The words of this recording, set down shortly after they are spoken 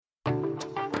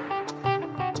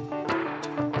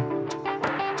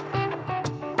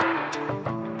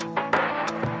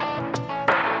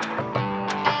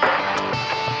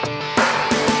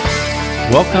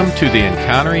Welcome to the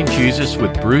Encountering Jesus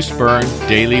with Bruce Byrne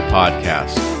Daily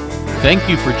Podcast. Thank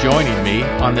you for joining me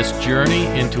on this journey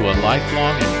into a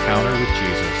lifelong encounter with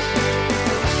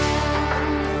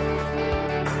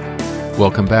Jesus.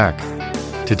 Welcome back.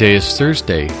 Today is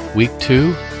Thursday, week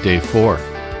 2, day 4.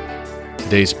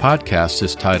 Today's podcast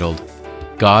is titled,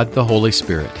 God the Holy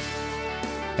Spirit.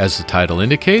 As the title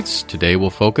indicates, today we'll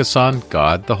focus on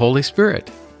God the Holy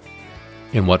Spirit.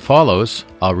 In what follows,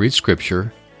 I'll read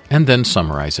Scripture and then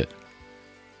summarize it.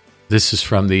 This is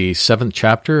from the 7th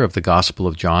chapter of the Gospel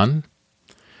of John.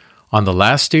 On the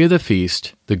last day of the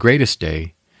feast, the greatest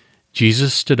day,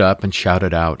 Jesus stood up and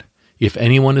shouted out, "If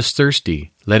anyone is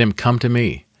thirsty, let him come to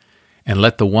me, and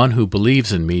let the one who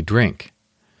believes in me drink.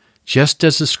 Just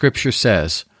as the Scripture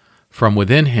says, from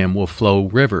within him will flow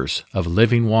rivers of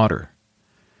living water."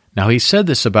 Now he said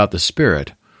this about the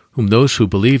Spirit, whom those who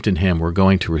believed in him were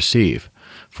going to receive,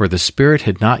 for the Spirit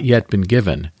had not yet been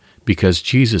given, because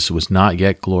Jesus was not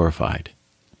yet glorified.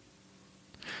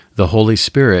 The Holy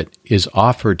Spirit is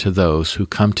offered to those who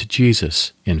come to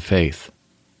Jesus in faith.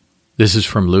 This is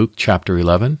from Luke chapter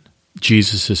 11.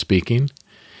 Jesus is speaking.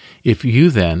 "If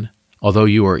you then, although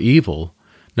you are evil,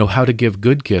 know how to give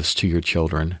good gifts to your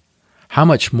children, how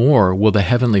much more will the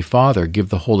Heavenly Father give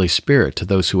the Holy Spirit to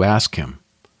those who ask Him?"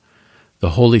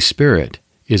 The Holy Spirit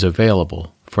is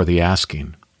available for the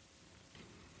asking.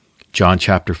 John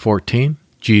chapter 14,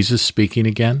 Jesus speaking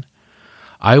again,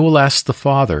 "I will ask the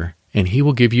Father, and He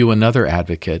will give you another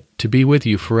advocate to be with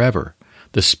you forever,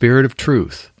 the Spirit of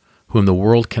truth, whom the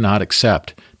world cannot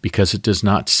accept, because it does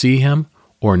not see Him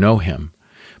or know Him.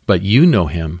 But you know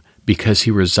Him, because He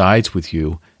resides with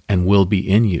you and will be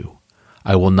in you.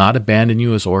 I will not abandon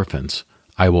you as orphans.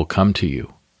 I will come to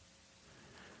you."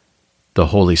 The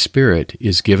Holy Spirit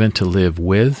is given to live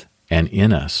with and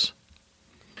in us.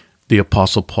 The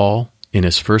Apostle Paul, in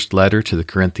his first letter to the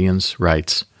Corinthians,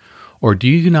 writes, "Or do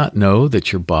you not know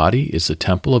that your body is the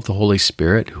temple of the Holy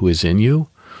Spirit who is in you,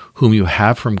 whom you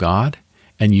have from God,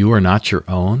 and you are not your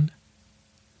own?"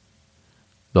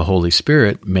 The Holy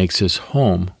Spirit makes His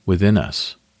home within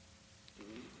us.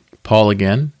 Paul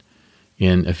again,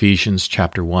 in Ephesians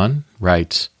chapter 1,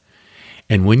 writes,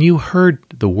 "And when you heard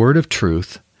the word of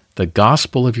truth, the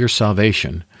gospel of your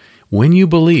salvation, when you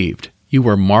believed, you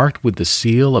were marked with the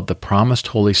seal of the promised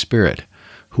Holy Spirit,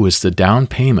 who is the down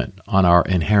payment on our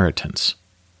inheritance."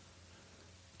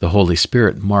 The Holy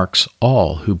Spirit marks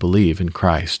all who believe in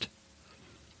Christ.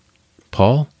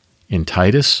 Paul, in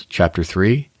Titus chapter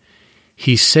 3,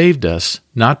 "He saved us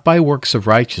not by works of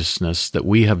righteousness that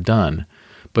we have done,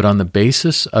 but on the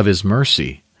basis of His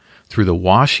mercy, through the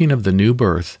washing of the new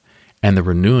birth and the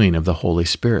renewing of the Holy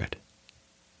Spirit."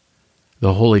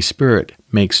 The Holy Spirit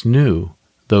makes new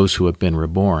those who have been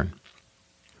reborn.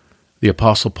 The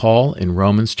Apostle Paul in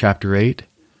Romans chapter 8,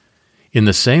 "In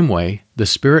the same way, the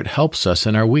Spirit helps us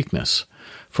in our weakness,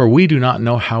 for we do not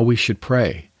know how we should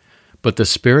pray, but the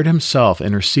Spirit Himself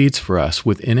intercedes for us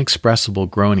with inexpressible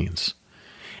groanings.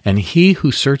 And He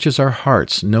who searches our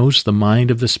hearts knows the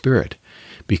mind of the Spirit,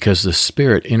 because the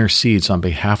Spirit intercedes on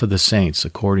behalf of the saints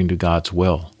according to God's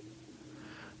will."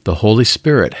 The Holy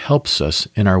Spirit helps us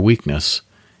in our weakness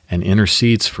and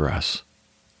intercedes for us.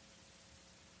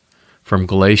 From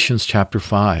Galatians chapter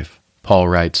 5, Paul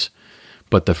writes,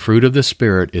 "But the fruit of the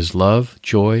Spirit is love,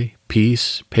 joy,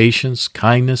 peace, patience,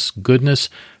 kindness, goodness,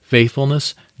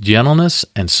 faithfulness, gentleness,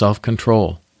 and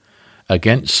self-control.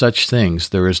 Against such things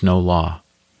there is no law."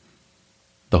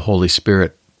 The Holy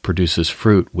Spirit produces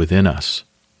fruit within us.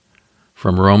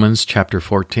 From Romans chapter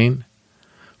 14,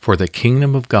 "For the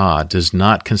kingdom of God does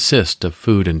not consist of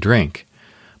food and drink,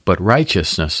 but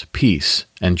righteousness, peace,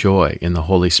 and joy in the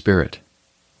Holy Spirit."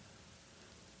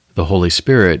 The Holy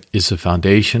Spirit is the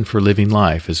foundation for living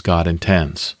life as God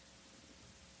intends.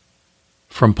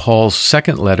 From Paul's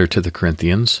second letter to the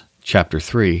Corinthians, chapter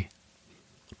 3,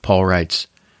 Paul writes,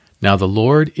 "Now the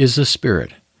Lord is the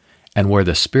Spirit, and where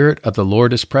the Spirit of the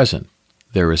Lord is present,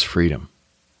 there is freedom."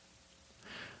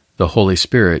 The Holy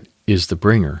Spirit is the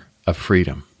bringer of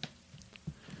freedom.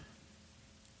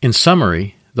 In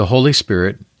summary, the Holy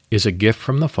Spirit is a gift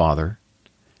from the Father,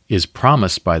 is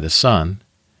promised by the Son,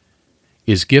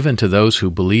 is given to those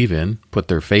who believe in, put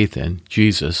their faith in,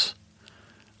 Jesus,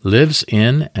 lives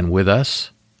in and with us,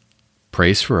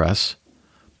 prays for us,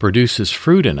 produces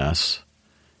fruit in us,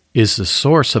 is the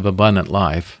source of abundant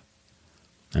life,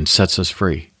 and sets us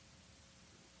free.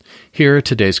 Here are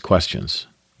today's questions.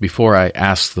 Before I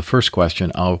ask the first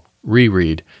question, I'll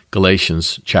reread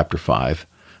Galatians chapter 5,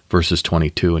 verses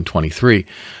 22 and 23.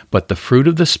 "But the fruit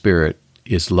of the Spirit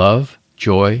is love,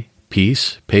 joy,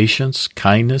 peace, patience,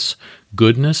 kindness,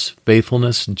 goodness,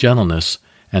 faithfulness, gentleness,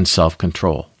 and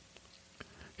self-control."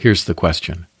 Here's the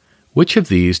question. Which of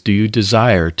these do you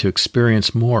desire to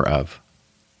experience more of?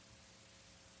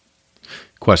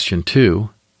 Question 2.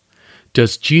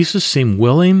 Does Jesus seem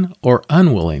willing or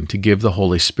unwilling to give the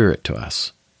Holy Spirit to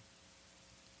us?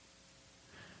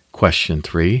 Question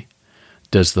 3.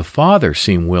 Does the Father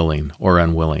seem willing or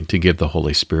unwilling to give the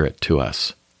Holy Spirit to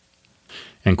us?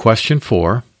 And question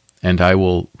 4, and I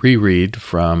will reread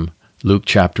from Luke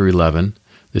chapter 11.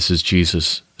 This is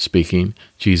Jesus speaking.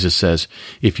 Jesus says,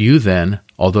 "If you then,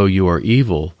 although you are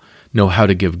evil, know how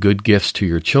to give good gifts to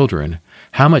your children,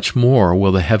 how much more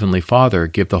will the Heavenly Father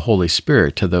give the Holy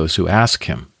Spirit to those who ask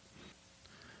Him?"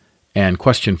 And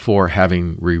question 4,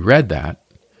 having reread that,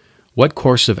 what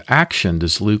course of action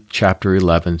does Luke chapter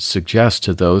 11 suggest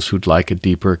to those who'd like a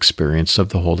deeper experience of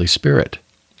the Holy Spirit?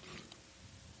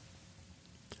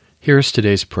 Here's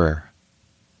today's prayer.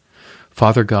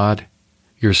 Father God,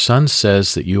 your Son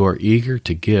says that you are eager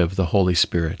to give the Holy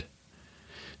Spirit.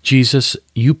 Jesus,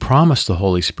 you promise the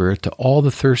Holy Spirit to all the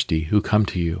thirsty who come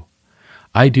to you.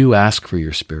 I do ask for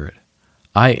your Spirit.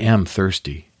 I am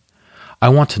thirsty. I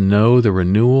want to know the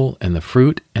renewal and the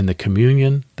fruit and the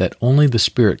communion that only the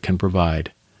Spirit can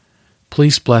provide.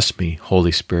 Please bless me,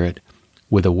 Holy Spirit,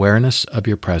 with awareness of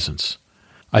your presence.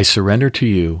 I surrender to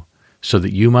you so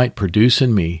that you might produce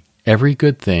in me every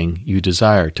good thing you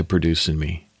desire to produce in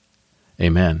me.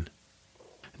 Amen.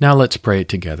 Now let's pray it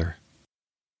together.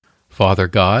 Father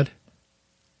God,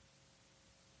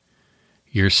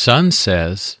 your Son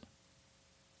says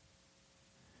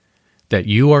that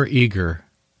you are eager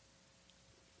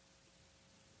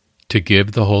to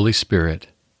give the Holy Spirit.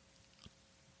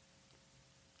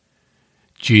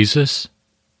 Jesus,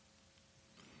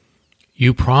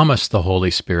 you promise the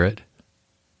Holy Spirit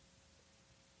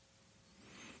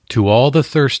to all the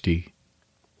thirsty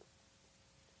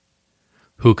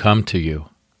who come to you.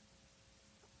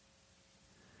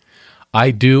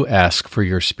 I do ask for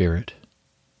your Spirit.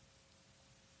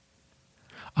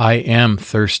 I am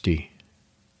thirsty.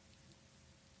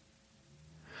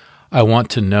 I want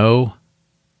to know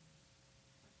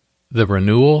the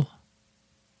renewal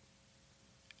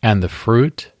and the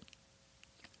fruit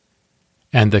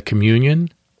and the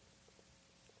communion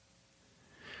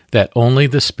that only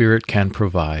the Spirit can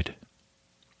provide.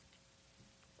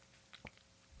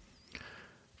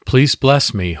 Please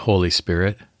bless me, Holy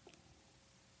Spirit,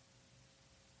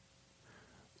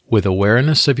 with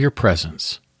awareness of your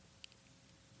presence.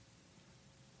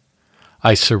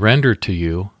 I surrender to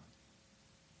you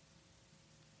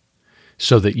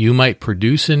so that you might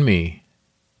produce in me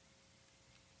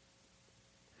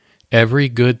every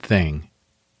good thing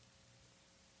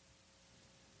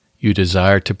you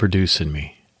desire to produce in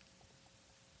me.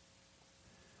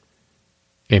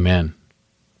 Amen.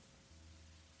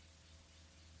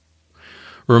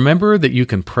 Remember that you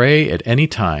can pray at any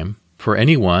time for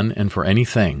anyone and for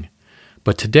anything,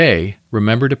 but today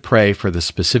remember to pray for the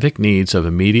specific needs of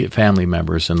immediate family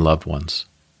members and loved ones.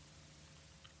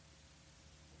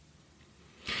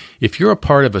 If you're a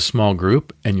part of a small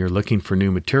group and you're looking for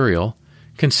new material,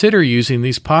 consider using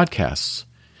these podcasts.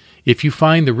 If you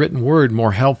find the written word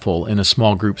more helpful in a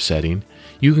small group setting,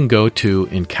 you can go to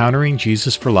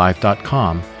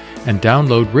EncounteringJesusForLife.com and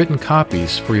download written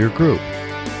copies for your group.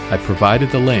 I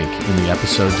provided the link in the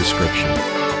episode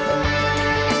description.